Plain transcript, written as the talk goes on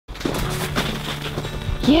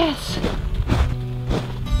Yes!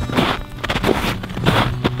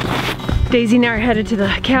 Daisy and I are headed to the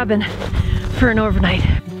cabin for an overnight.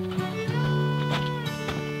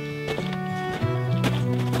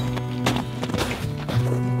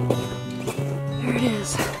 There it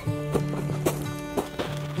is.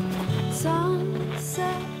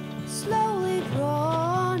 Sunset slowly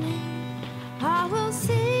dawning. I will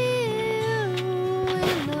see you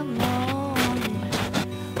in the morning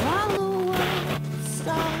while the world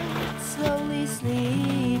starts slowly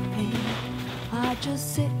sleeping. I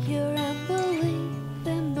just sit here and believe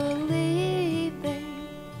in believing.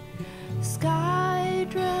 Sky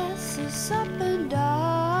dresses up in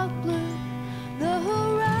dark blue. The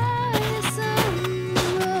horizon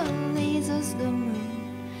releases the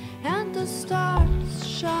moon, and the stars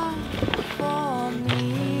shine for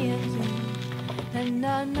me and you. And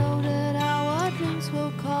I know that our dreams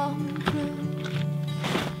will come true.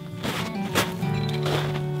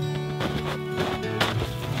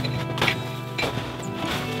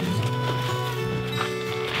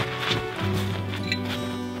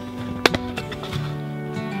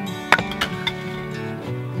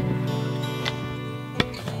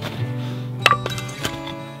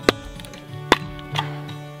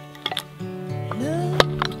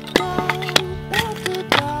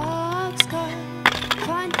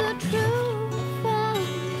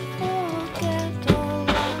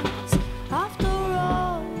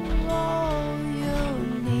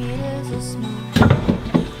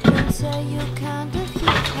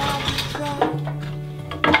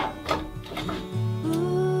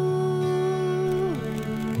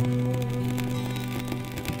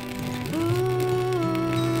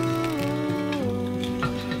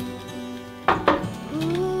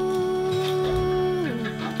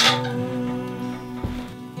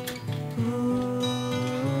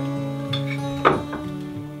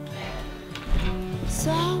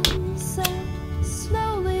 Sunset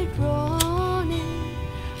slowly dawning.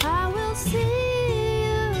 I will see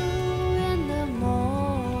you in the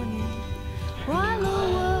morning while the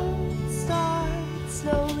world starts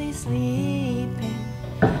slowly sleeping.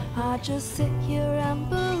 I just sit here and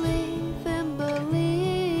believe in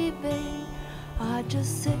believing. I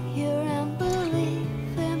just sit here and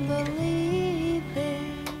believe in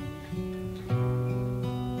believing.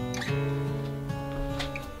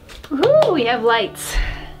 Woohoo! We have lights.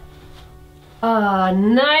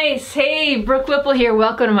 Nice. Hey, Brooke Whipple here.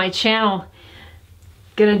 Welcome to my channel.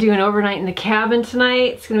 Gonna do an overnight in the cabin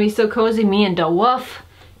tonight. It's gonna be so cozy. Me and Woof.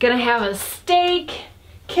 Gonna have a steak,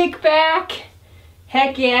 kick back.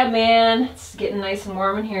 Heck yeah, man. It's getting nice and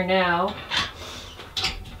warm in here now.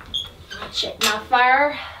 Check my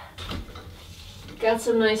fire. Got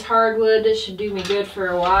some nice hardwood. This should do me good for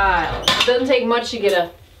a while. It doesn't take much to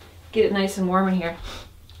get it nice and warm in here.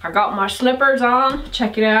 I got my slippers on.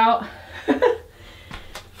 Check it out.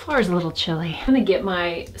 Floor's a little chilly. I'm gonna get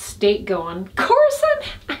my steak going. Of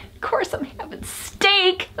course I'm having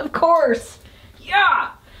steak. Of course.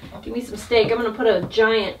 Yeah. Give me some steak. I'm gonna put a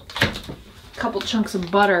giant couple chunks of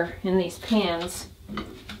butter in these pans.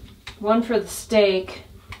 One for the steak,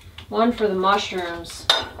 one for the mushrooms.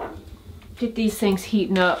 Get these things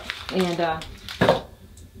heating up and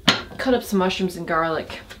cut up some mushrooms and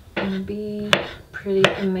garlic. Gonna be pretty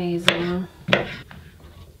amazing.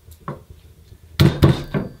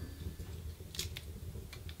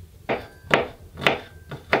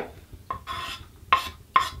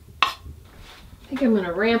 I think I'm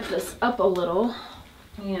gonna ramp this up a little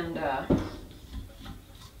and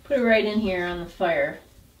put it right in here on the fire.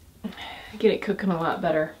 Get it cooking a lot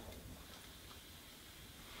better.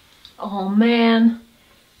 Oh man,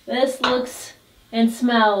 this looks and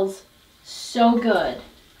smells so good.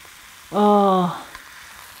 Oh,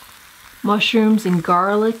 mushrooms and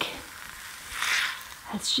garlic.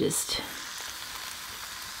 That's just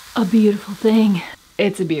a beautiful thing.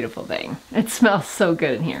 It's a beautiful thing. It smells so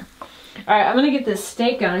good in here. All right, I'm gonna get this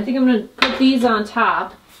steak on. I think I'm gonna put these on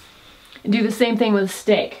top and do the same thing with the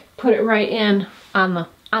steak. Put it right in on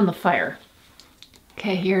the fire.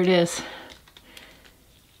 Okay, here it is.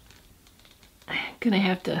 I'm gonna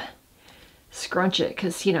have to scrunch it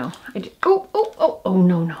because, you know, oh,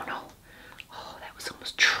 no. Oh, that was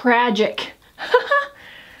almost tragic.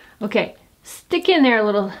 Okay, stick in there a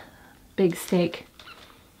little big steak.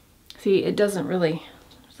 See, it doesn't really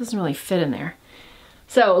fit in there.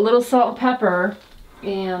 So a little salt and pepper,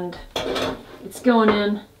 and it's going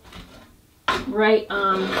in right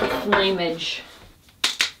on the flame edge.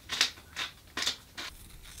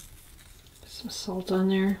 Some salt on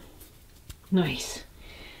there. Nice.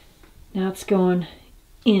 Now it's going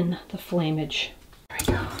in the flameage. There we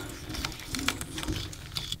go.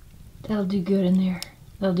 That'll do good in there.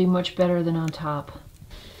 They'll do much better than on top.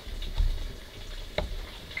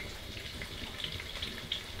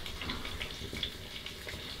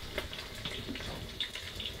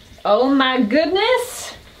 Oh my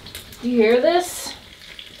goodness! Do you hear this?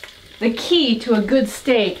 The key to a good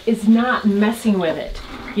steak is not messing with it.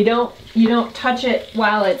 You don't touch it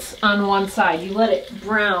while it's on one side. You let it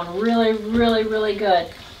brown really, really, really good.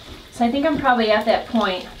 So I think I'm probably at that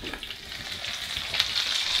point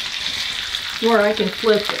where I can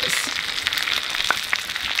flip this.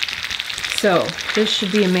 So this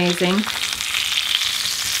should be amazing.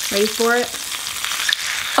 Ready for it?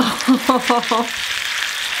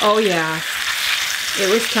 Oh yeah, it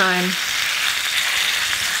was time.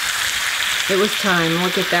 It was time.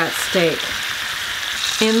 Look at that steak.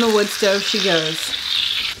 In the wood stove she goes.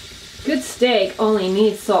 Good steak only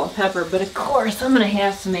needs salt and pepper, but of course I'm gonna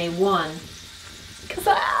have some A1. Cause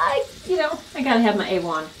I gotta have my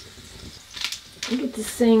A1. Get this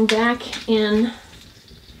thing back in.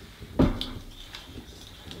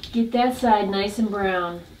 Get that side nice and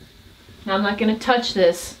brown. Now I'm not gonna touch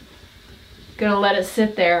this. Gonna let it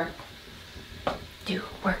sit there. Do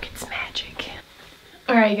work its magic.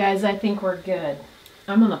 Alright guys, I think we're good.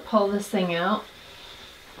 I'm gonna pull this thing out.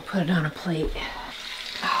 Put it on a plate.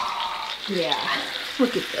 Oh, yeah.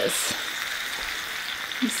 Look at this.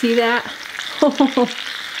 You see that?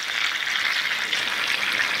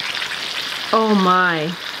 Oh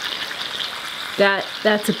my.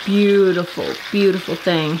 That's a beautiful, beautiful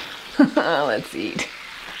thing. Let's eat.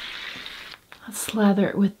 Let's slather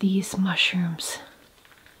it with these mushrooms.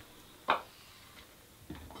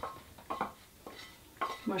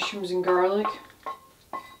 Mushrooms and garlic.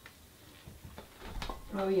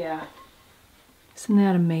 Oh yeah. Isn't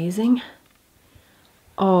that amazing?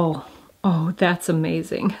 Oh, that's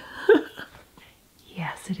amazing.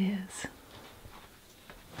 Yes, it is.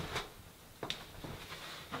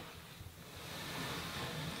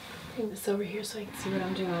 Bring this over here so I can see what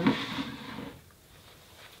I'm doing.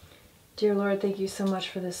 Dear Lord, thank you so much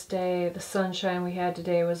for this day. The sunshine we had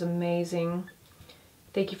today was amazing.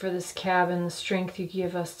 Thank you for this cabin, the strength you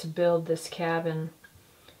give us to build this cabin.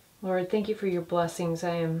 Lord, thank you for your blessings.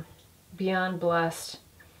 I am beyond blessed.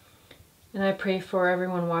 And I pray for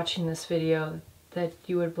everyone watching this video that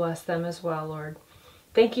you would bless them as well, Lord.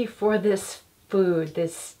 Thank you for this food,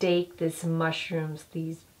 this steak, this mushrooms,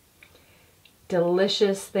 these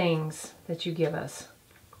delicious things that you give us.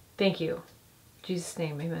 Thank you. In Jesus'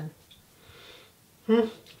 name, amen.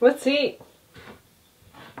 Let's eat.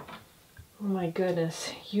 Oh my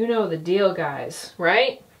goodness. You know the deal, guys,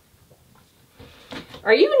 right?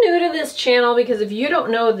 Are you new to this channel? Because if you don't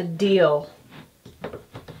know the deal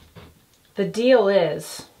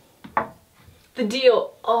is, the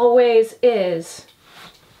deal always is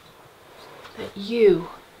that you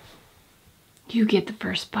get the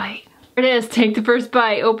first bite. There it is. Take the first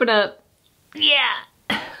bite. Open up. Yeah.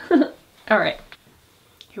 All right.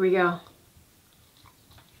 Here we go.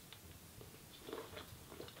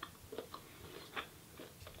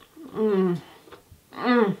 Mmm.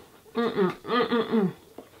 Mmm. Mm-mm. Mm-mm.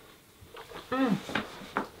 Mm.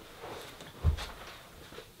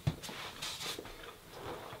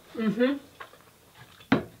 Mm-hmm.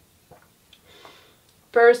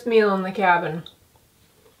 First meal in the cabin.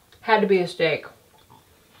 Had to be a steak.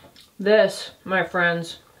 This, my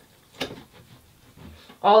friends,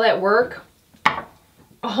 all that work,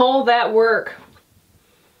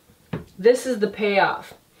 this is the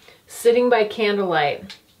payoff. Sitting by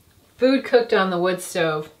candlelight, food cooked on the wood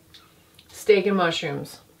stove, steak and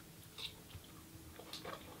mushrooms,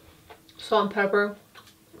 salt and pepper.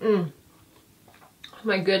 Oh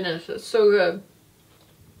my goodness, it's so good.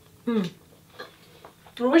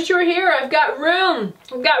 I wish you were here. I've got room.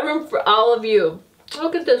 I've got room for all of you.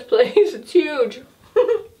 Look at this place. It's huge.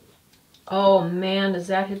 Oh man, does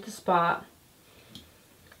that hit the spot.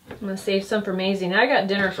 I'm going to save some for Maisie. Now I got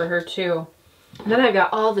dinner for her too. And then I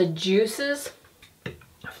got all the juices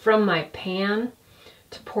from my pan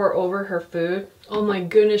to pour over her food. Oh my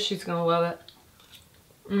goodness, she's going to love it.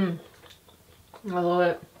 I love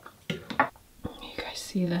it. You guys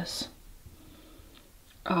see this?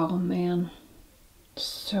 Oh man.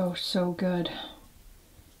 So good.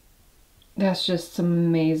 That's just some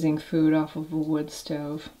amazing food off of a wood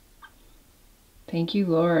stove. Thank you,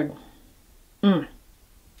 Lord. Alright,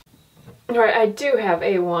 I do have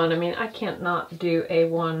A1. I mean, I can't not do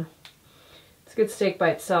A1. It's a good steak by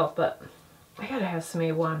itself, but I gotta have some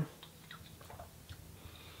A1.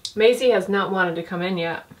 Maisie has not wanted to come in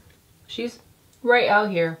yet. She's right out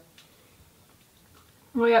here.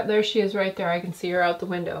 Oh yeah, there she is right there. I can see her out the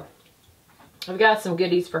window. I've got some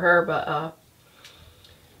goodies for her, but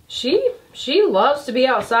She loves to be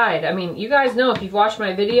outside. I mean, you guys know if you've watched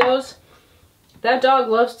my videos, that dog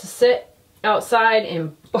loves to sit outside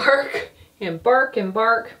and bark and bark and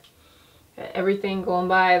bark at everything going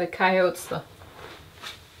by, the coyotes, the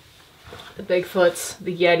Bigfoots,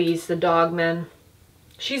 the Yetis, the dogmen.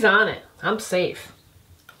 She's on it. I'm safe.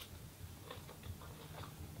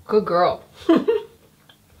 Good girl.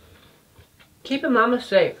 Keeping mama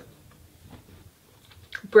safe.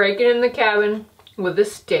 Breaking in the cabin with a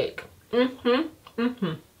steak.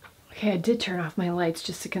 Okay, I did turn off my lights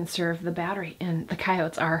just to conserve the battery, and the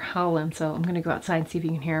coyotes are howling, so I'm gonna go outside and see if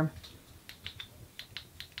you can hear them.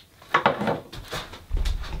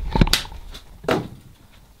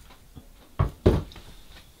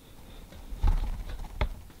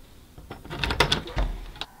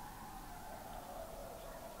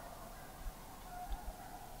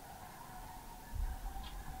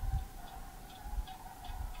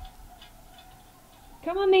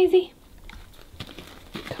 Come on, Maisie.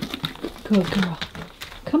 Good girl.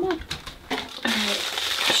 Come on. Alright.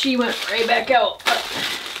 She went right back out.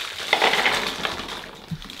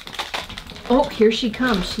 Oh, here she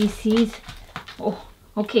comes. She sees. Oh,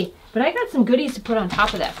 okay. But I got some goodies to put on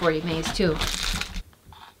top of that for you, Maze, too.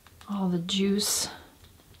 All the juice.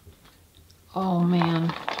 Oh,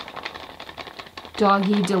 man.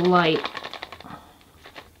 Doggy delight.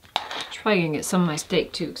 Probably gonna get some of my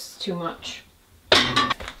steak, too, 'cause it's too much.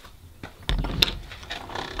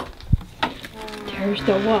 There's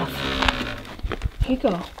the wolf. Here you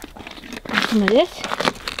go. Want some of this?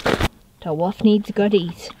 The wolf needs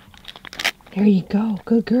goodies. There you go.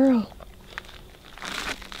 Good girl.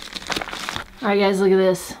 Alright guys, look at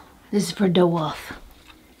this. This is for the wolf.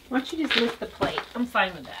 Why don't you just lift the plate? I'm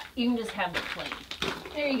fine with that. You can just have the plate.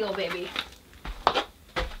 There you go, baby.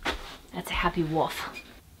 That's a happy wolf.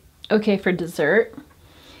 Okay, for dessert,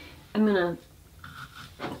 I'm gonna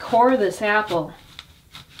core this apple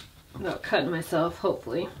without cutting myself,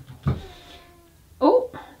 hopefully. Oh,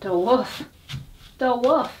 the wolf. The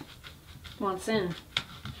wolf wants in.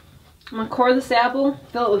 I'm gonna core this apple,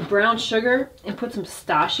 fill it with brown sugar, and put some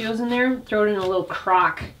pistachios in there. Throw it in a little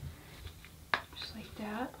crock. Just like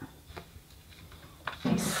that.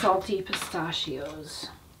 Nice salty pistachios.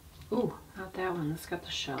 Ooh, not that one. That's got the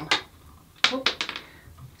shell. Oh,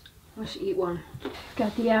 I should eat one.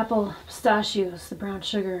 Got the apple, pistachios, the brown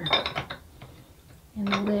sugar, and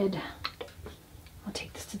the lid. I'll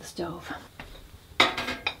take this to the stove.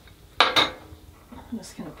 I'm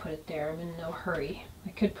just gonna put it there. I'm in no hurry.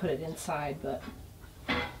 I could put it inside, but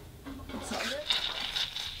it's all good.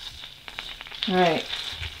 Alright.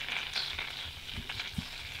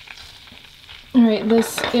 Alright,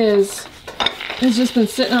 this has just been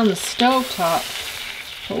sitting on the stove top.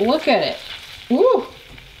 But look at it. Woo!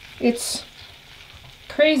 It's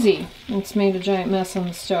crazy. It's made a giant mess on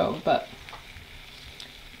the stove, but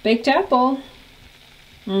baked apple.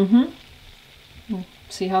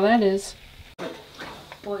 See how that is.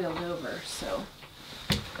 Boiled over, so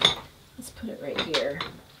let's put it right here.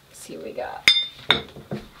 See what we got.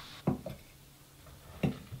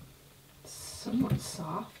 It's somewhat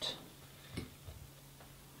soft.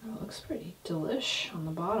 It looks pretty delish on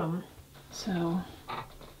the bottom. So,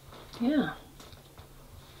 yeah,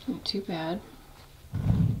 not too bad.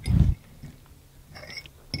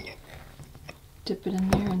 Dip it in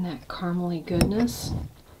there in that caramely goodness.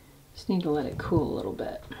 Just need to let it cool a little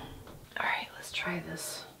bit. Alright, let's try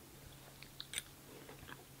this.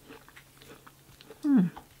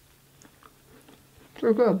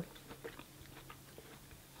 So good.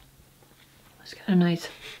 It's got a nice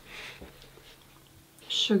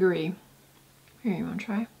sugary. Here, you want to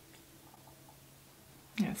try?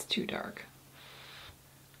 Yeah, it's too dark.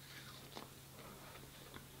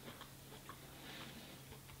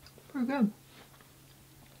 Pretty good.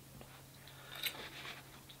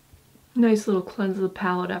 Nice little cleanse of the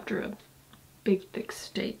palate after a big thick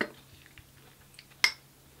steak.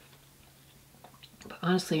 But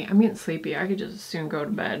honestly, I'm getting sleepy. I could just as soon go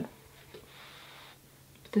to bed.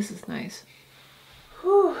 But this is nice.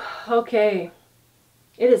 Whew, okay.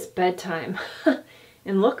 It is bedtime.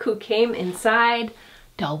 And look who came inside.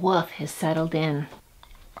 The wolf has settled in.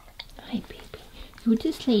 Hi, baby. You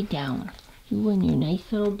just lay down. You in your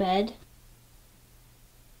nice little bed.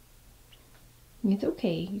 It's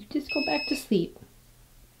okay. You just go back to sleep.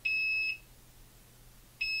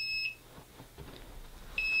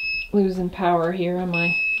 Losing power here on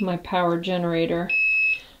my power generator.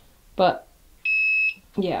 But,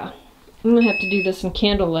 yeah. I'm gonna have to do this in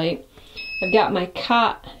candlelight. I've got my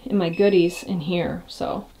cot and my goodies in here,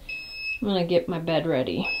 so I'm gonna get my bed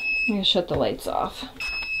ready. I'm gonna shut the lights off.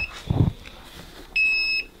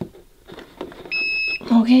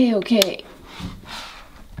 Okay, okay.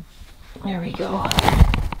 There we go. All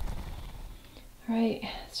right,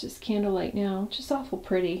 it's just candlelight now, which is awful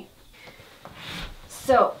pretty.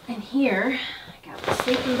 So in here, I got the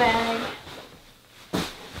sleeping bag. And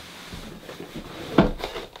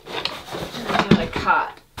I got a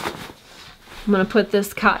cot. I'm gonna put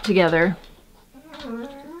this cot together.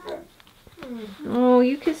 Oh,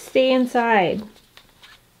 you could stay inside.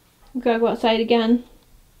 You gotta go outside again.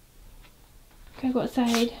 Gotta go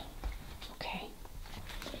outside. Okay.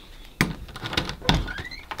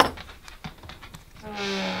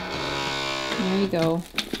 There you go.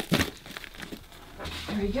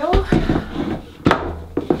 There we go.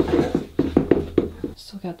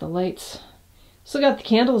 Still got the lights. Still got the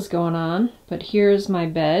candles going on, but here's my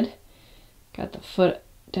bed. Got the foot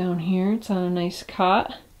down here. It's on a nice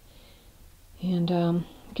cot. And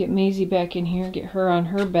get Maisie back in here, get her on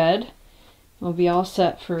her bed. We'll be all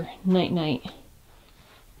set for night-night.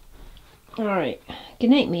 Alright, good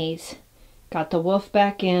night, Maze. Got the Woof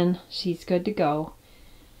back in. She's good to go.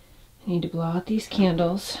 I need to blow out these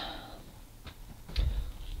candles.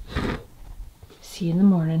 See you in the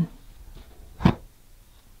morning.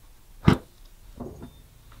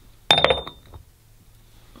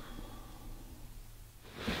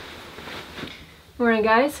 Morning,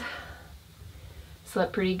 guys.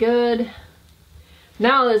 Slept pretty good.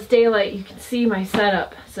 Now that it's daylight, you can see my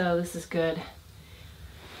setup, so this is good.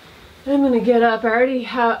 I'm gonna get up.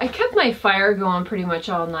 I kept my fire going pretty much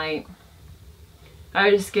all night. I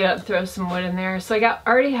would just get up, throw some wood in there. So I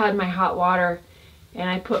already had my hot water, and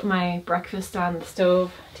I put my breakfast on the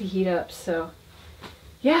stove to heat up. So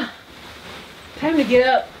yeah, time to get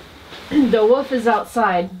up. The Woof is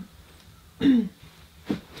outside. I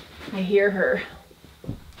hear her.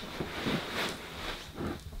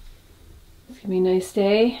 It's gonna be a nice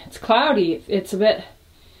day. It's cloudy. It's a bit,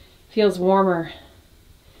 feels warmer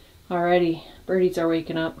already. Birdies are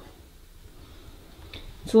waking up.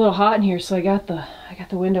 It's a little hot in here, so I got the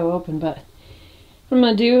window open, but what I'm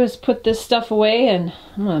gonna do is put this stuff away and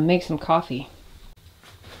I'm gonna make some coffee.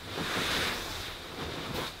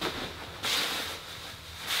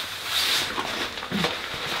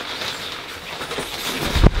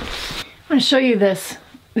 I'm gonna show you this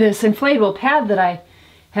inflatable pad that I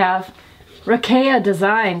have. Rakea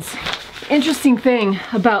Designs. Interesting thing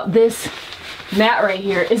about this mat right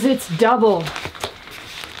here is it's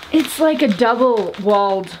like a double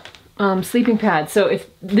walled sleeping pad. So if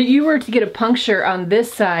you were to get a puncture on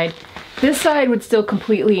this side would still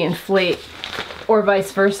completely inflate, or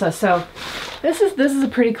vice versa. So this is a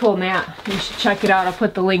pretty cool mat. You should check it out. I'll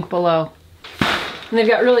put the link below. And they've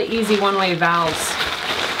got really easy one-way valves.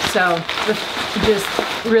 So just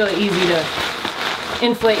really easy to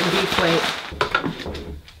inflate and deflate.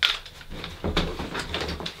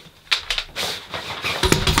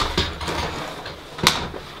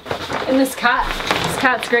 And this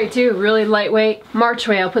cot's great too, really lightweight.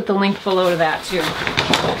 Marchway, I'll put the link below to that too.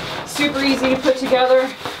 Super easy to put together. I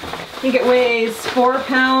think it weighs 4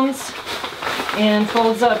 pounds and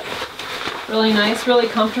folds up really nice, really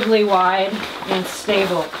comfortably wide and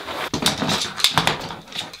stable.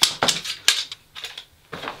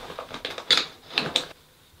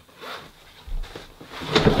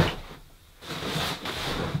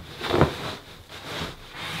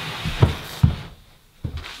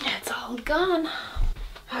 Gone.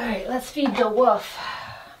 Alright, let's feed the Woof.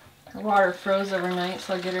 Her water froze overnight,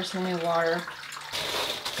 so I'll get her some new water.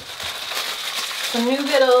 Some new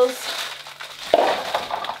vittles.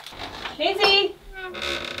 Maisie!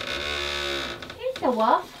 Here's the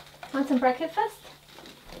Woof. Want some breakfast?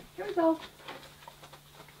 Here we go.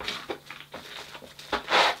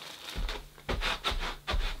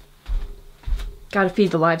 Gotta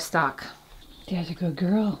feed the livestock. Dad's a good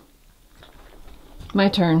girl. My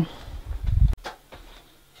turn.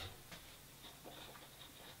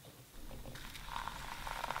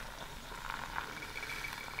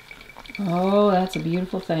 Oh, that's a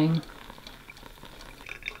beautiful thing.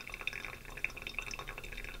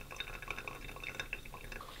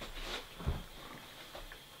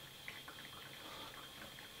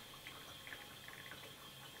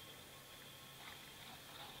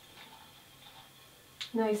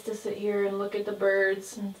 Nice to sit here and look at the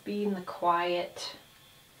birds and be in the quiet.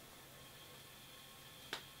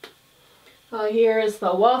 Well, here is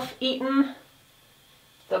the Woof eating,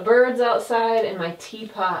 the birds outside, and my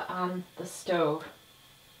teapot on the stove.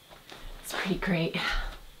 It's pretty great.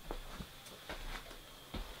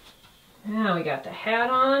 Now we got the hat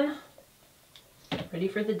on, ready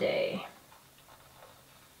for the day.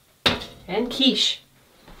 And quiche.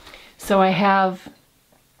 So I have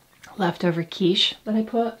leftover quiche that I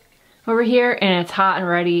put over here, and it's hot and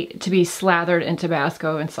ready to be slathered in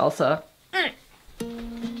Tabasco and salsa.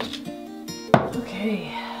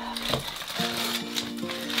 Okay.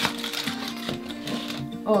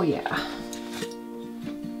 Oh yeah.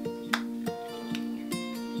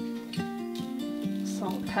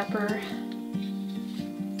 Salt, pepper.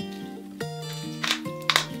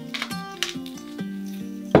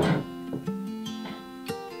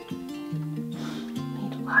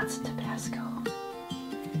 Need lots of Tabasco. That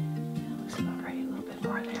looks about right, a little bit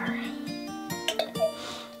more there.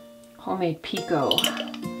 Homemade pico.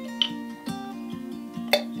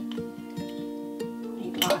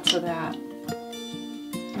 Need lots of that.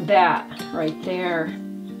 That right there.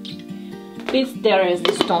 This there is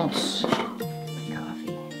the stones.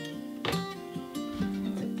 Coffee.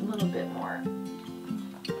 It's a little bit more.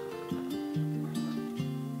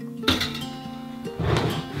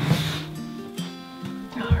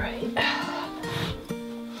 All right.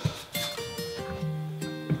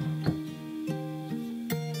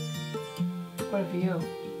 What a view.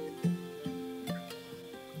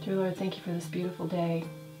 Dear Lord, thank you for this beautiful day,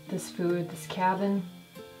 this food, this cabin.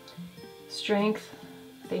 Strength.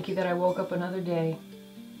 Thank you that I woke up another day.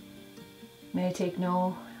 May I take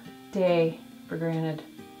no day for granted.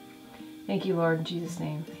 Thank you, Lord, in Jesus'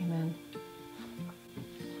 name. Amen.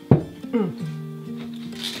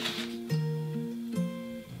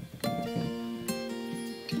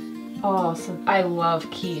 Oh, so I love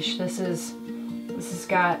quiche. This has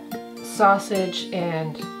got sausage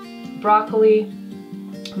and broccoli,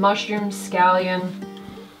 mushrooms, scallion.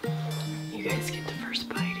 You guys get the first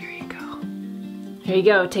bite. Here you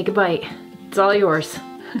go, take a bite. It's all yours.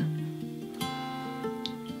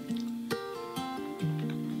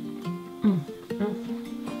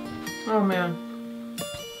 Oh man.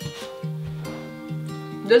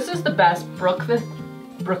 This is the best breakfast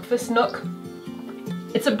nook.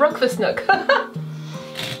 It's a breakfast nook. I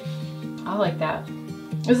like that.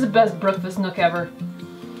 This is the best breakfast nook ever.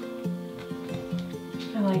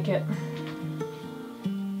 I like it.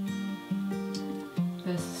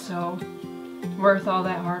 This is so worth all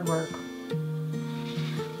that hard work.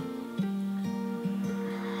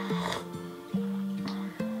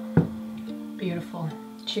 Beautiful.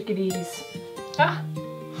 Chickadees. Ah!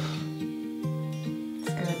 It's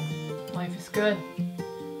good. Life is good.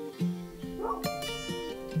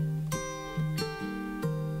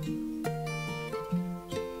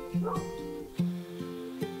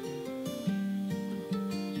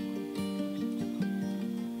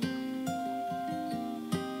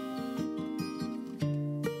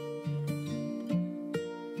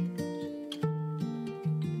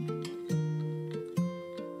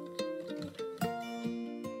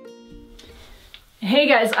 Hey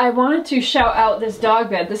guys, I wanted to shout out this dog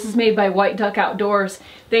bed. This is made by White Duck Outdoors.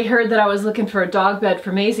 They heard that I was looking for a dog bed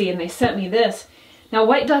for Maisie and they sent me this. Now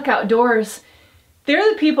White Duck Outdoors, they're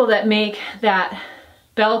the people that make that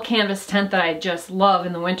bell canvas tent that I just love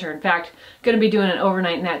in the winter. In fact, I'm going to be doing an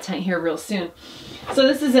overnight in that tent here real soon. So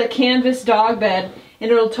this is a canvas dog bed and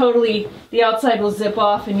it'll totally, the outside will zip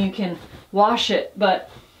off and you can wash it. But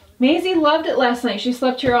Maisie loved it last night. She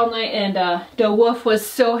slept here all night and the Woof was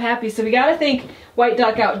so happy. So we got to thank White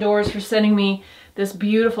Duck Outdoors for sending me this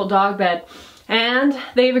beautiful dog bed. And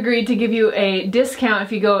they've agreed to give you a discount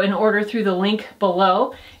if you go and order through the link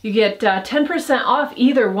below. You get 10% off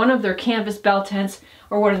either one of their canvas bell tents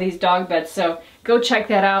or one of these dog beds. So go check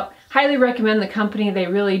that out. Highly recommend the company. They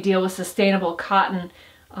really deal with sustainable cotton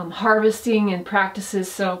harvesting and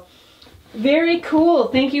practices. So very cool.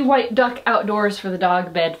 Thank you, White Duck Outdoors, for the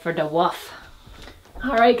dog bed for the Woof.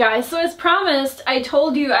 Alright guys, so as promised, I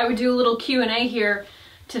told you I would do a little Q&A here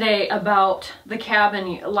today about the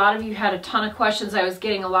cabin. A lot of you had a ton of questions. I was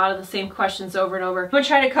getting a lot of the same questions over and over. I'm going to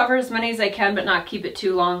try to cover as many as I can, but not keep it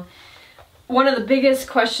too long. One of the biggest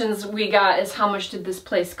questions we got is how much did this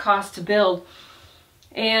place cost to build?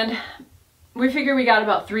 And we figure we got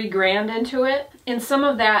about $3 grand into it. And some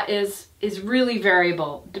of that is really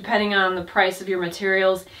variable depending on the price of your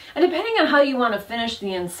materials and depending on how you want to finish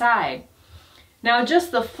the inside. Now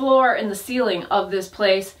just the floor and the ceiling of this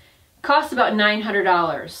place cost about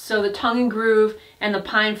 $900. So the tongue and groove and the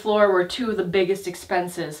pine floor were two of the biggest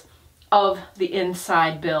expenses of the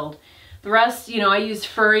inside build. The rest, you know, I used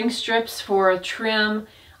furring strips for a trim.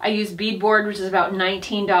 I used beadboard, which is about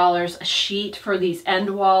 $19 a sheet for these end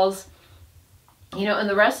walls. You know, and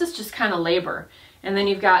the rest is just kind of labor. And then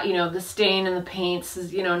you've got, you know, the stain and the paints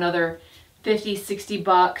is, you know, another 50, 60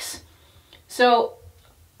 bucks. So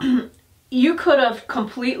you could have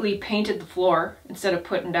completely painted the floor instead of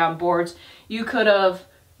putting down boards. You could have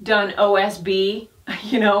done OSB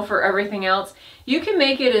you know, for everything else. You can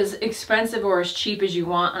make it as expensive or as cheap as you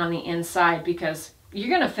want on the inside because you're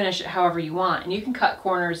going to finish it however you want, and you can cut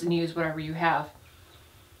corners and use whatever you have.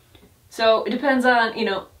 So it depends on, you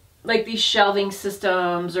know, like these shelving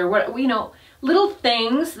systems or what, you know, little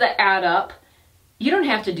things that add up. You don't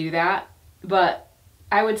have to do that, but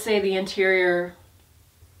I would say the interior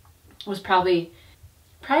was probably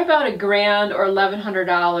about $1,000 or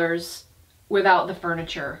 $1,100 without the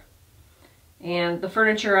furniture. And the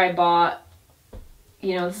furniture I bought,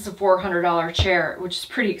 you know, this is a $400 chair, which is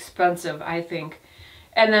pretty expensive, I think.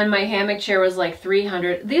 And then my hammock chair was like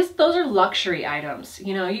 $300. Those are luxury items.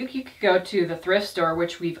 You know, you could go to the thrift store,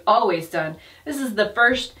 which we've always done. This is the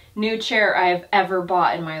first new chair I've ever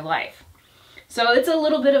bought in my life. So it's a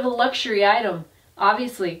little bit of a luxury item,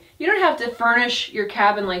 obviously. You don't have to furnish your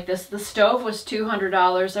cabin like this. The stove was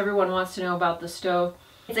 $200. Everyone wants to know about the stove.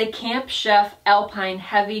 It's a Camp Chef Alpine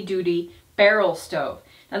heavy duty barrel stove.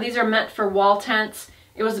 Now these are meant for wall tents.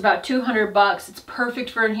 It was about $200. It's perfect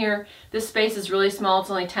for in here. This space is really small. It's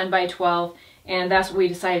only 10 by 12, and that's what we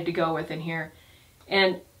decided to go with in here.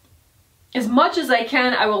 And as much as I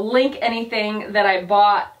can, I will link anything that I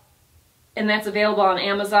bought and that's available on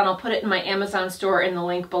Amazon. I'll put it in my Amazon store in the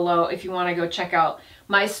link below if you want to go check out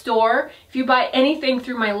my store. If you buy anything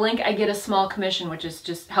through my link, I get a small commission, which is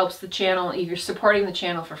just helps the channel. You're supporting the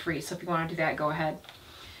channel for free, so if you want to do that, go ahead.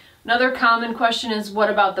 Another common question is, what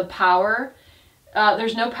about the power?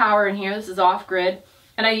 There's no power in here. This is off-grid.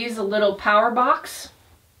 And I use a little power box,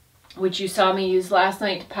 which you saw me use last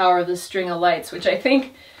night to power this string of lights, which I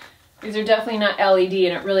think these are definitely not LED,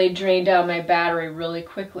 and it really drained down my battery really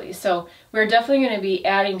quickly. So we're definitely going to be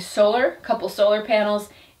adding solar, a couple solar panels,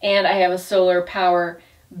 and I have a solar power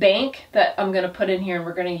bank that I'm going to put in here and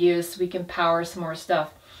we're going to use so we can power some more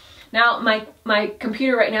stuff. Now my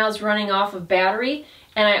computer right now is running off of battery,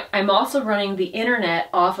 and I'm also running the internet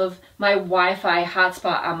off of my Wi-Fi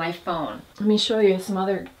hotspot on my phone. Let me show you some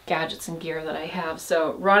other gadgets and gear that I have.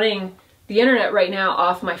 So running the internet right now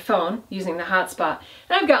off my phone using the hotspot.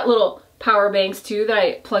 And I've got little power banks too that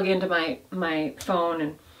I plug into my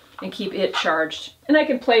phone and keep it charged. And I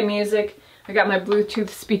can play music. I got my Bluetooth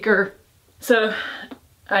speaker. So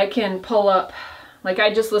I can pull up, like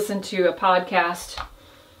I just listened to a podcast.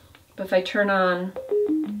 But if I turn on,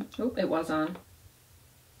 oh, it was on.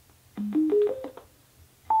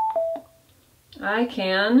 I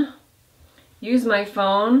can use my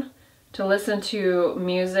phone to listen to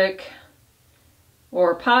music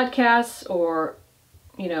or podcasts or,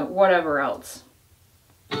 you know, whatever else.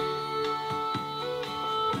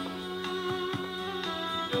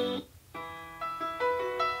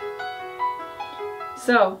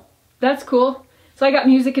 So that's cool. So I got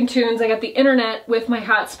music and tunes, I got the internet with my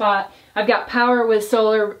hotspot, I've got power with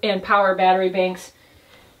solar and power battery banks.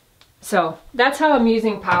 So that's how I'm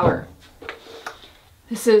using power.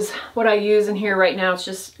 This is what I use in here right now. It's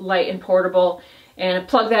just light and portable. And I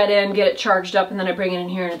plug that in, get it charged up, and then I bring it in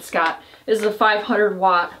here and it's got, this is a 500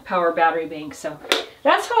 watt power battery bank. So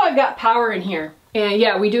that's how I've got power in here. And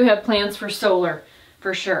yeah, we do have plans for solar,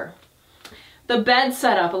 for sure. The bed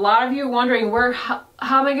setup. A lot of you are wondering, how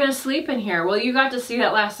am I going to sleep in here? Well, you got to see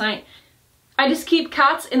that last night. I just keep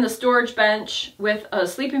cots in the storage bench with a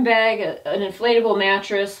sleeping bag, an inflatable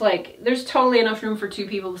mattress. Like, there's totally enough room for 2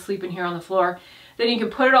 people to sleep in here on the floor. Then you can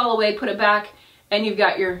put it all away, put it back, and you've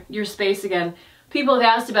got your space again. People have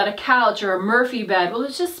asked about a couch or a Murphy bed. Well,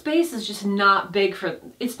 it's just, space is just not big for,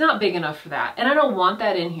 it's not big enough for that. And I don't want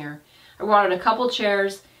that in here. I wanted a couple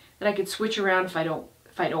chairs that I could switch around if I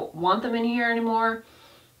don't want them in here anymore.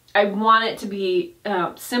 I want it to be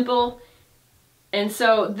simple. And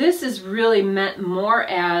so this is really meant more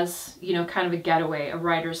as, you know, kind of a getaway, a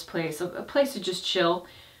writer's place, a place to just chill.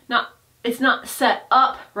 It's not set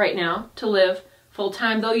up right now to live full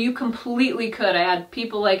time, though you completely could. I had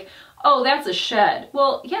people like, oh, that's a shed.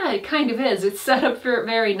 Well, yeah, it kind of is. It's set up for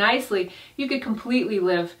very nicely. You could completely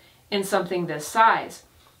live in something this size.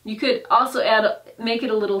 You could also make it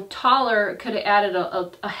a little taller. Could have added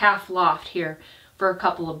a half loft here for a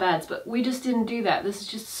couple of beds, but we just didn't do that. This is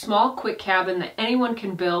just a small, quick cabin that anyone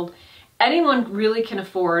can build. Anyone really can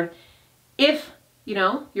afford if, you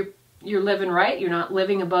know, you're living right. You're not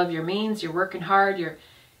living above your means. You're working hard. You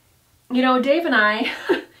know, Dave and I,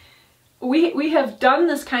 we have done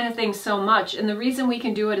this kind of thing so much, and the reason we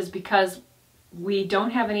can do it is because we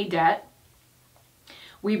don't have any debt.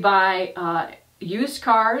 We buy used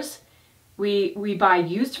cars. We buy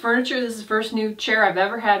used furniture. This is the first new chair I've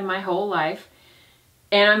ever had in my whole life.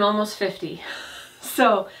 And I'm almost 50.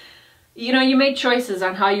 So, you know, you make choices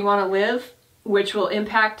on how you want to live, which will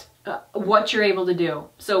impact what you're able to do.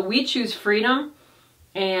 So we choose freedom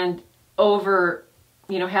and over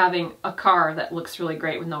you know, having a car that looks really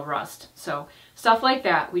great with no rust. So stuff like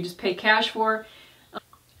that, we just pay cash for.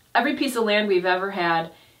 Every piece of land we've ever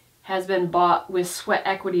had has been bought with sweat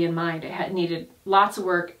equity in mind. It had needed lots of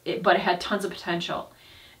work, but it had tons of potential.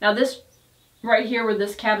 Now this right here where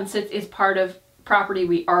this cabin sits is part of property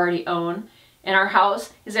we already own, and our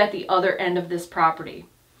house is at the other end of this property.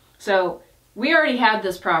 So we already had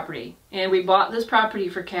this property, and we bought this property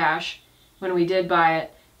for cash when we did buy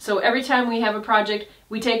it. So every time we have a project,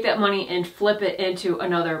 we take that money and flip it into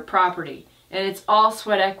another property. And it's all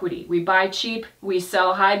sweat equity. We buy cheap, we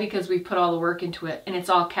sell high because we put all the work into it, and it's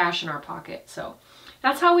all cash in our pocket. So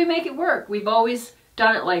that's how we make it work. We've always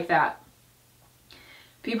done it like that.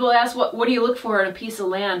 People ask, what do you look for in a piece of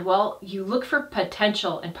land? Well, you look for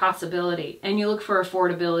potential and possibility, and you look for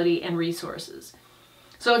affordability and resources.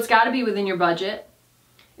 So it's got to be within your budget.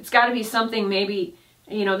 It's got to be something maybe,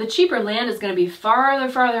 you know, the cheaper land is going to be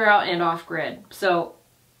farther out and off grid. So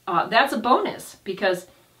that's a bonus because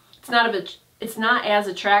it's not as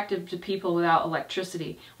attractive to people without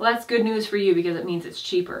electricity. Well, that's good news for you because it means it's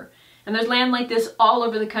cheaper. And there's land like this all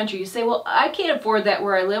over the country. You say, well, I can't afford that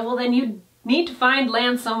where I live. Well, then you need to find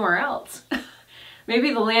land somewhere else.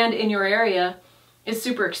 Maybe the land in your area is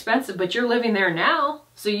super expensive, but you're living there now,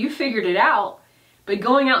 so you figured it out. But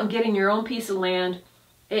going out and getting your own piece of land,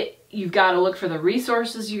 you've got to look for the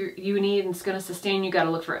resources you need and it's going to sustain. You've got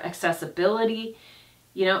to look for accessibility.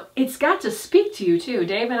 You know, it's got to speak to you too.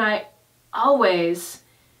 Dave and I always,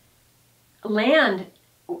 land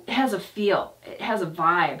has a feel. It has a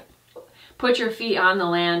vibe. Put your feet on the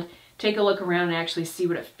land, take a look around and actually see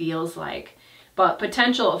what it feels like. But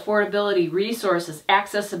potential, affordability, resources,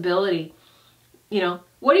 accessibility, you know,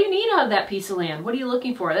 what do you need out of that piece of land? What are you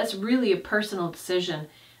looking for? That's really a personal decision.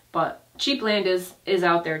 But cheap land is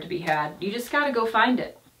out there to be had. You just got to go find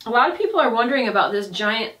it. A lot of people are wondering about this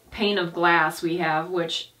giant pane of glass we have,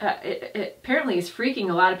 which it apparently is freaking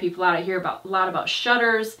a lot of people out. I hear a lot about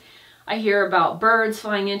shutters. I hear about birds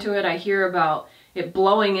flying into it. I hear about it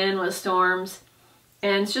blowing in with storms.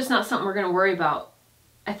 And it's just not something we're going to worry about.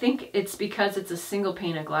 I think it's because it's a single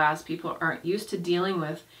pane of glass. People aren't used to dealing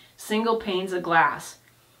with single panes of glass.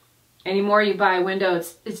 Anymore you buy a window,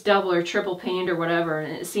 it's double or triple paned or whatever,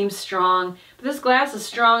 and it seems strong. But this glass is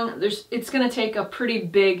strong. It's going to take a pretty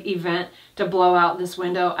big event to blow out this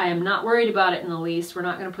window. I am not worried about it in the least. We're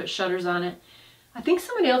not going to put shutters on it. I think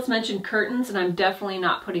somebody else mentioned curtains, and I'm definitely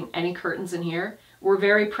not putting any curtains in here. We're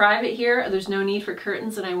very private here. There's no need for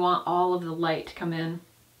curtains, and I want all of the light to come in.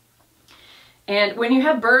 And when you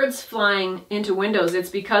have birds flying into windows, it's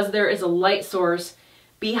because there is a light source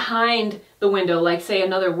behind the window, like say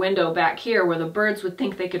another window back here where the birds would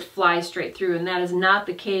think they could fly straight through, and that is not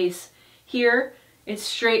the case here. It's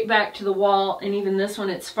straight back to the wall, and even this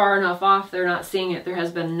one, it's far enough off they're not seeing it. There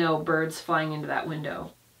has been no birds flying into that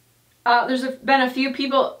window. There's been a few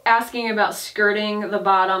people asking about skirting the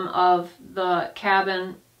bottom of the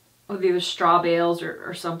cabin with either straw bales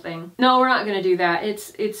or something. No, we're not going to do that.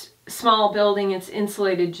 It's a small building. It's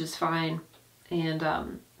insulated just fine.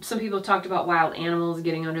 And some people talked about wild animals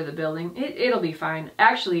getting under the building. It'll be fine.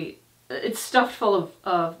 Actually, it's stuffed full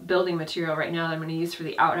of building material right now that I'm going to use for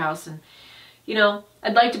the outhouse. And, you know,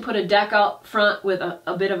 I'd like to put a deck out front with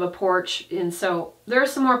a bit of a porch. And so there are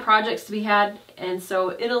some more projects to be had. And so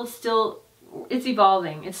it's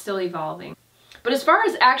evolving. It's still evolving. But as far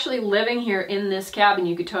as actually living here in this cabin,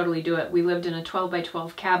 you could totally do it. We lived in a 12 by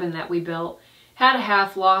 12 cabin that we built. Had a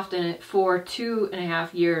half loft in it for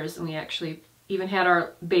 2.5 years. And we actually even had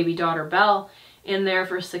our baby daughter Belle in there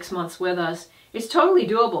for 6 months with us. It's totally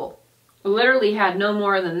doable. We literally had no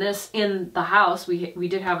more than this in the house. We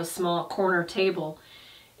did have a small corner table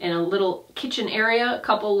and a little kitchen area, a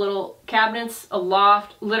couple little cabinets, a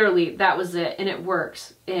loft. Literally, that was it, and it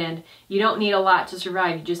works. And you don't need a lot to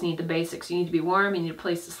survive. You just need the basics. You need to be warm. You need a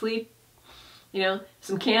place to sleep. You know,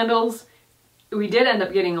 some candles. We did end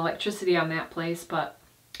up getting electricity on that place, but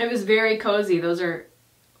it was very cozy.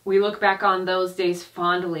 We look back on those days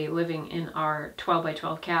fondly, living in our 12 by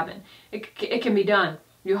 12 cabin. It can be done.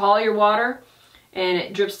 You haul your water and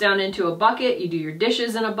it drips down into a bucket. You do your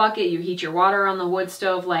dishes in a bucket. You heat your water on the wood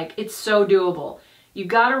stove. Like, it's so doable. You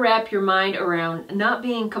got to wrap your mind around not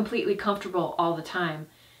being completely comfortable all the time.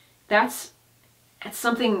 That's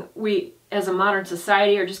something we, as a modern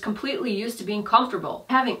society, are just completely used to being comfortable.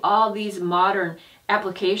 Having all these modern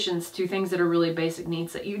applications to things that are really basic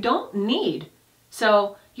needs that you don't need.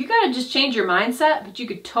 So you got to just change your mindset, but you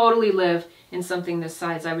could totally live in something this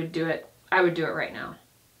size. I would do it. I would do it right now.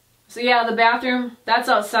 So yeah, the bathroom, that's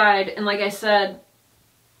outside. And like I said,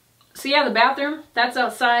 the bathroom, that's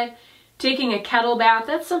outside. Taking a kettle bath,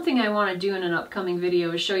 that's something I want to do in an upcoming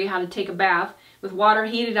video, is show you how to take a bath with water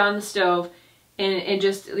heated on the stove and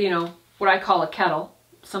just, you know, what I call a kettle,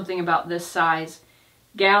 something about this size.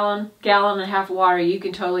 Gallon and a half of water, you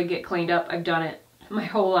can totally get cleaned up. I've done it my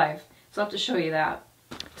whole life. So I'll have to show you that.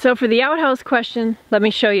 So for the outhouse question, let me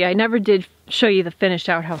show you. I never did show you the finished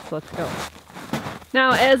outhouse. Let's go.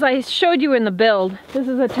 Now, as I showed you in the build, this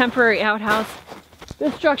is a temporary outhouse.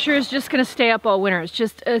 This structure is just going to stay up all winter.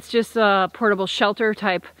 It's just a portable shelter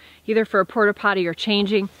type, either for a porta potty or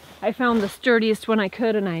changing. I found the sturdiest one I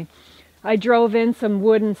could, and I drove in some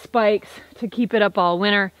wooden spikes to keep it up all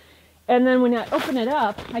winter. And then when I open it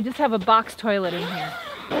up, I just have a box toilet in here.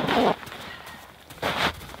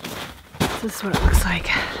 This is what it looks like.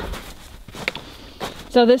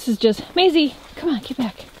 So this is just, Maisie, come on, get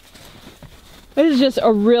back. This is just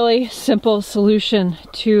a really simple solution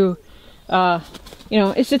to, you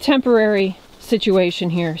know, it's a temporary situation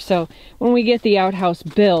here. So when we get the outhouse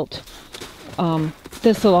built,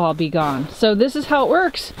 this will all be gone. So this is how it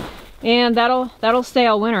works, and that'll stay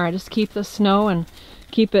all winter. I just keep the snow and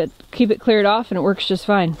keep it cleared off, and it works just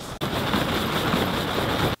fine.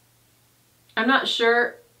 I'm not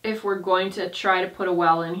sure if we're going to try to put a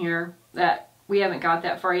well in here. That we haven't got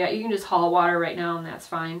that far yet. You can just haul water right now, and that's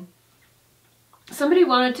fine. Somebody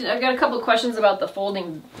wanted to, I've got a couple of questions about the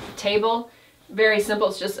folding table. Very simple,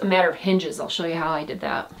 it's just a matter of hinges. I'll show you how I did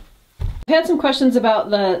that. I've had some questions about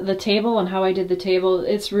the table and how I did the table.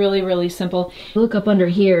 It's really, really simple. Look up under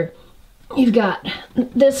here. You've got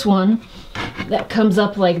this one that comes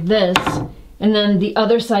up like this, and then the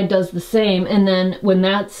other side does the same, and then when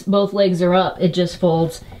both legs are up, it just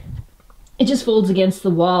folds. It just folds against the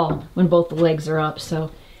wall when both the legs are up.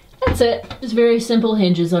 So that's it. Just very simple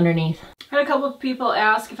hinges underneath. I had a couple of people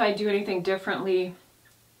ask if I do anything differently.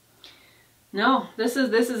 No, this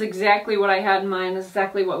is exactly what I had in mind. This is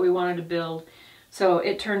exactly what we wanted to build. So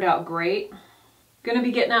it turned out great. Gonna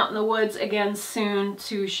be getting out in the woods again soon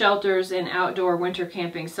to shelters and outdoor winter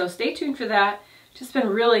camping. So stay tuned for that. Just been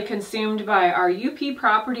really consumed by our UP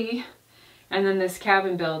property and then this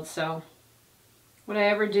cabin build. So would I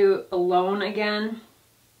ever do alone again?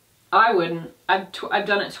 I wouldn't. I've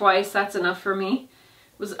done it twice. That's enough for me.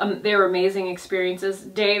 They were amazing experiences.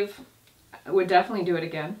 Dave would definitely do it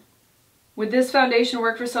again. Would this foundation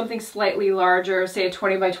work for something slightly larger, say a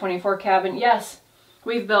 20 by 24 cabin? Yes.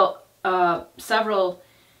 We've built several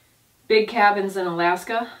big cabins in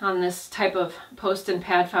Alaska on this type of post and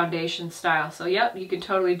pad foundation style. So yep, you can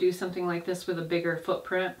totally do something like this with a bigger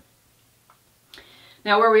footprint.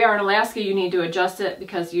 Now where we are in Alaska, you need to adjust it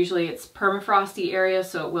because usually it's permafrosty area,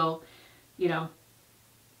 so it will, you know,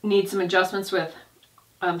 need some adjustments with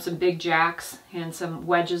some big jacks and some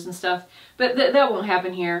wedges and stuff. But that won't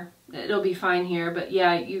happen here. It'll be fine here. But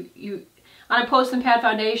yeah, you on a post and pad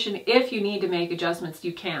foundation, if you need to make adjustments,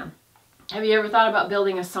 you can. Have you ever thought about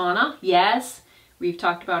building a sauna? Yes, we've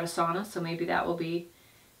talked about a sauna, so maybe that will be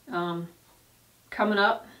coming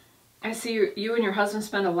up. I see you and your husband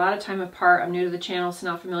spend a lot of time apart. I'm new to the channel, so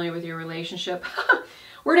not familiar with your relationship.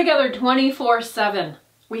 We're together 24/7.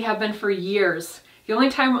 We have been for years. The only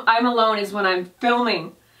time I'm alone is when I'm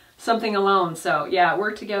filming something alone. So yeah,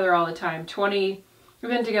 we're together all the time. We've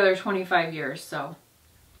been together 25 years. So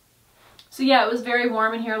yeah, it was very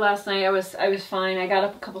warm in here last night. I was fine. I got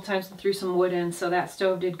up a couple times and threw some wood in, so that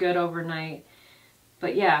stove did good overnight.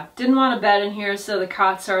 But yeah, didn't want a bed in here, so the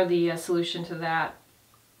cots are the solution to that.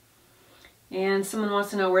 And someone wants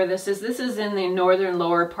to know where this is. This is in the northern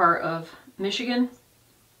lower part of Michigan.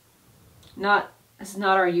 This is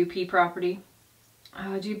not our UP property.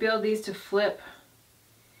 Do you build these to flip?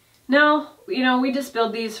 No, you know, we just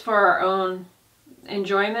build these for our own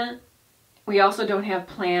enjoyment. We also don't have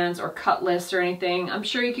plans or cut lists or anything. I'm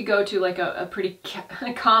sure you could go to like a pretty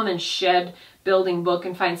common shed building book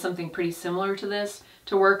and find something pretty similar to this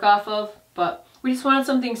to work off of. But we just wanted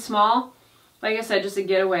something small. Like I said, just a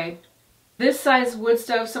getaway. This size wood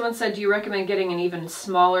stove, someone said, do you recommend getting an even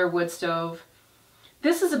smaller wood stove?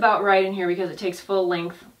 This is about right in here because it takes full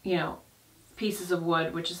length, you know, pieces of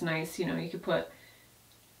wood, which is nice. You know, you could put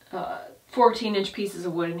 14-inch pieces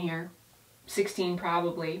of wood in here, 16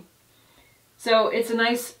 probably. So it's a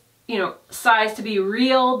nice, you know, size to be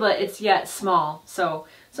real, but it's yet small. So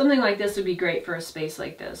something like this would be great for a space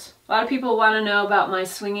like this. A lot of people want to know about my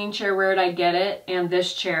swinging chair, where did I get it, and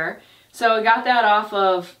this chair. So I got that off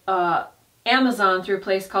of Amazon through a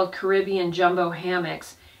place called Caribbean Jumbo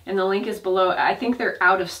Hammocks, and the link is below. I think they're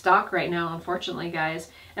out of stock right now, unfortunately,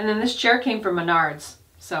 guys. And then this chair came from Menards.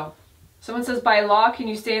 So someone says, by law, can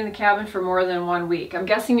you stay in the cabin for more than 1 week? I'm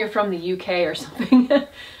guessing you're from the UK or something.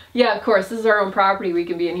 Yeah, of course, this is our own property. We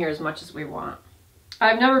can be in here as much as we want.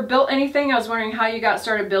 I've never built anything. I was wondering how you got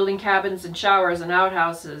started building cabins and showers and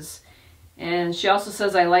outhouses. And she also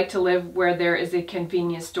says, I like to live where there is a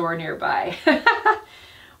convenience store nearby.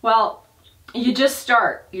 Well, you just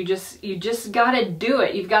start. You just got to do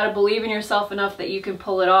it. You've got to believe in yourself enough that you can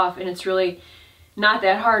pull it off, and it's really not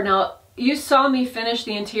that hard. Now, you saw me finish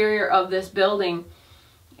the interior of this building,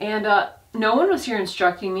 and no one was here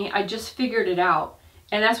instructing me. I just figured it out.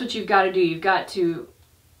 And that's what you've got to do. You've got to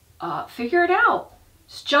figure it out.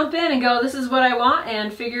 Just jump in and go, this is what I want,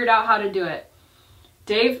 and figure it out how to do it.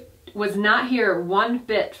 Dave was not here one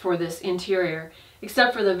bit for this interior,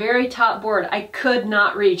 except for the very top board. I could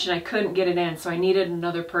not reach and I couldn't get it in, so I needed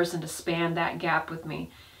another person to span that gap with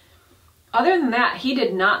me. Other than that, he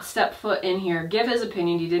did not step foot in here, give his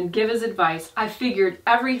opinion. He didn't give his advice. I figured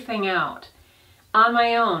everything out on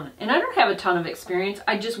my own. And I don't have a ton of experience.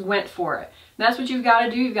 I just went for it. And that's what you've got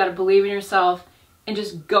to do. You've got to believe in yourself and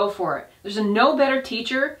just go for it. There's no better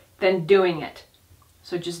teacher than doing it.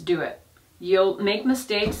 So just do it. You'll make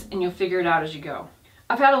mistakes and you'll figure it out as you go.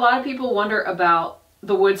 I've had a lot of people wonder about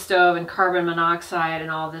the wood stove and carbon monoxide and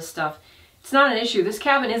all this stuff. It's not an issue. This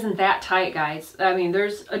cabin isn't that tight, guys. I mean,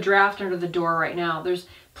 there's a draft under the door right now. There's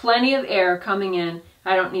plenty of air coming in.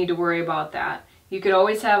 I don't need to worry about that. You could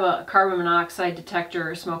always have a carbon monoxide detector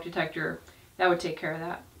or smoke detector. That would take care of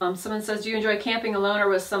that. Someone says, do you enjoy camping alone or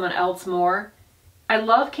with someone else more? I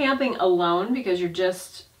love camping alone because you're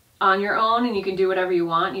just on your own and you can do whatever you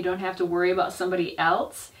want. You don't have to worry about somebody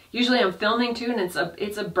else. Usually I'm filming too, and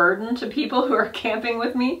it's a burden to people who are camping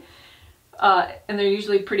with me. And they're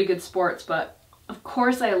usually pretty good sports, but of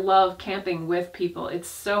course I love camping with people. It's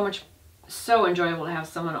so enjoyable to have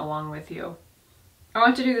someone along with you. I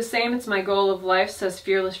want to do the same. It's my goal of life, says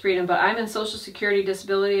Fearless Freedom, but I'm in Social Security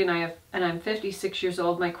disability and I'm 56 years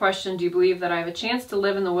old. My question, do you believe that I have a chance to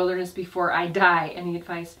live in the wilderness before I die? Any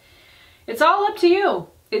advice? It's all up to you.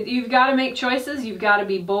 You've got to make choices. You've got to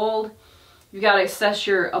be bold. You've got to assess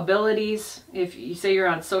your abilities. If you say you're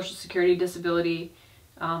on Social Security disability,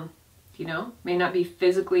 you know, may not be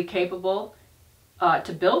physically capable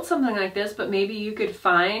to build something like this, but maybe you could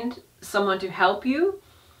find someone to help you,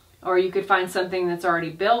 or you could find something that's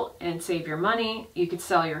already built and save your money. You could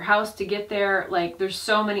sell your house to get there. Like, there's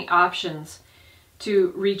so many options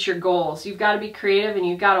to reach your goals. You've got to be creative and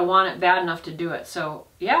you've got to want it bad enough to do it. So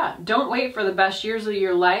yeah, don't wait for the best years of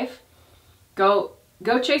your life. Go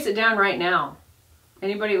chase it down right now.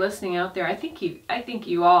 Anybody listening out there, I think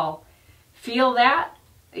you all feel that.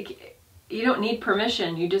 You don't need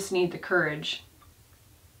permission, you just need the courage.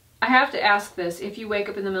 I have to ask this, if you wake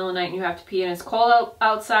up in the middle of the night and you have to pee and it's cold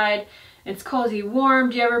outside, it's cozy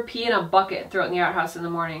warm, do you ever pee in a bucket and throw it in the outhouse in the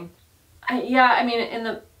morning? Yeah, I mean,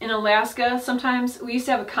 in Alaska, sometimes we used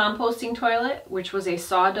to have a composting toilet, which was a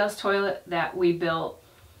sawdust toilet that we built,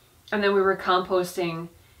 and then we were composting,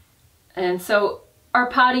 and so our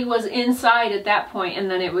potty was inside at that point, and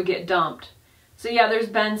then it would get dumped. So yeah, there's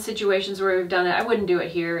been situations where we've done it. I wouldn't do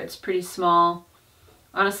it here. It's pretty small.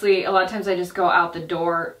 Honestly, a lot of times I just go out the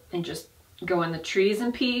door and just go in the trees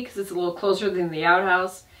and pee because it's a little closer than the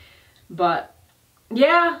outhouse. But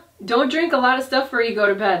yeah, don't drink a lot of stuff before you go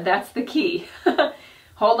to bed. That's the key.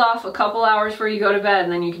 Hold off a couple hours before you go to bed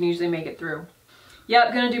and then you can usually make it through.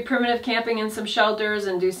 Yep, gonna do primitive camping in some shelters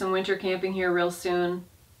and do some winter camping here real soon.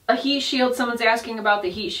 A heat shield, someone's asking about the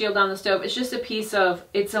heat shield on the stove. It's just a piece of,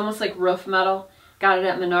 it's almost like roof metal. Got it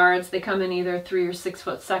at Menards. They come in either 3 or 6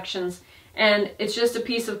 foot sections. And it's just a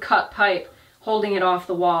piece of cut pipe holding it off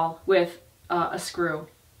the wall with a screw.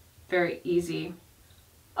 Very easy.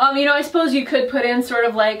 You know, I suppose you could put in sort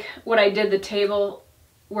of like what I did the table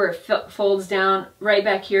where it folds down right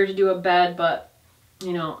back here to do a bed, but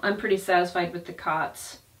you know, I'm pretty satisfied with the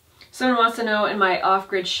cots. Someone wants to know in my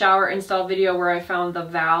off-grid shower install video where I found the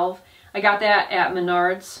valve. I got that at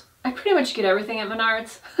Menards. I pretty much get everything at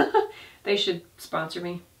Menards. They should sponsor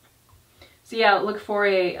me. So yeah, look for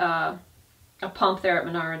a pump there at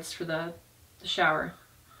Menards for the shower.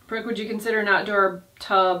 Brooke, would you consider an outdoor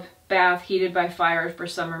tub bath heated by fire for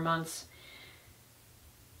summer months?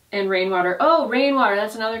 And rainwater. Oh, rainwater,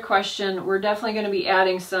 that's another question. We're definitely going to be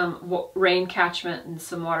adding some rain catchment and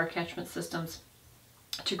some water catchment systems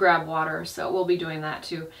to grab water, so we'll be doing that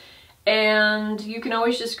too. And you can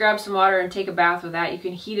always just grab some water and take a bath with that. You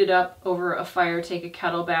can heat it up over a fire, take a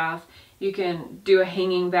kettle bath. You can do a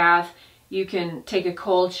hanging bath. You can take a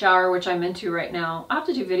cold shower, which I'm into right now. I'll have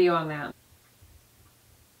to do a video on that.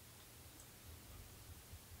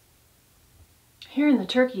 Hearing the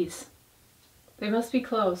turkeys. They must be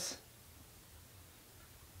close.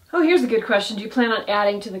 Oh, here's a good question. Do you plan on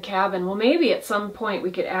adding to the cabin? Well, maybe at some point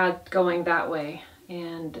we could add going that way.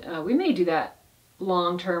 And we may do that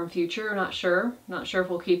long-term future. Not sure. Not sure if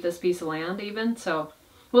we'll keep this piece of land even. So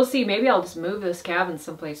we'll see. Maybe I'll just move this cabin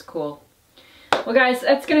someplace cool. Well guys,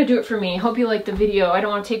 that's gonna do it for me. Hope you liked the video. I don't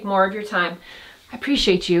want to take more of your time. I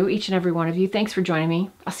appreciate you, each and every one of you. Thanks for joining me.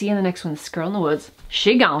 I'll see you in the next one. This girl in the woods.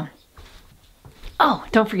 She gone. Oh,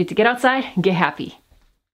 don't forget to get outside and get happy.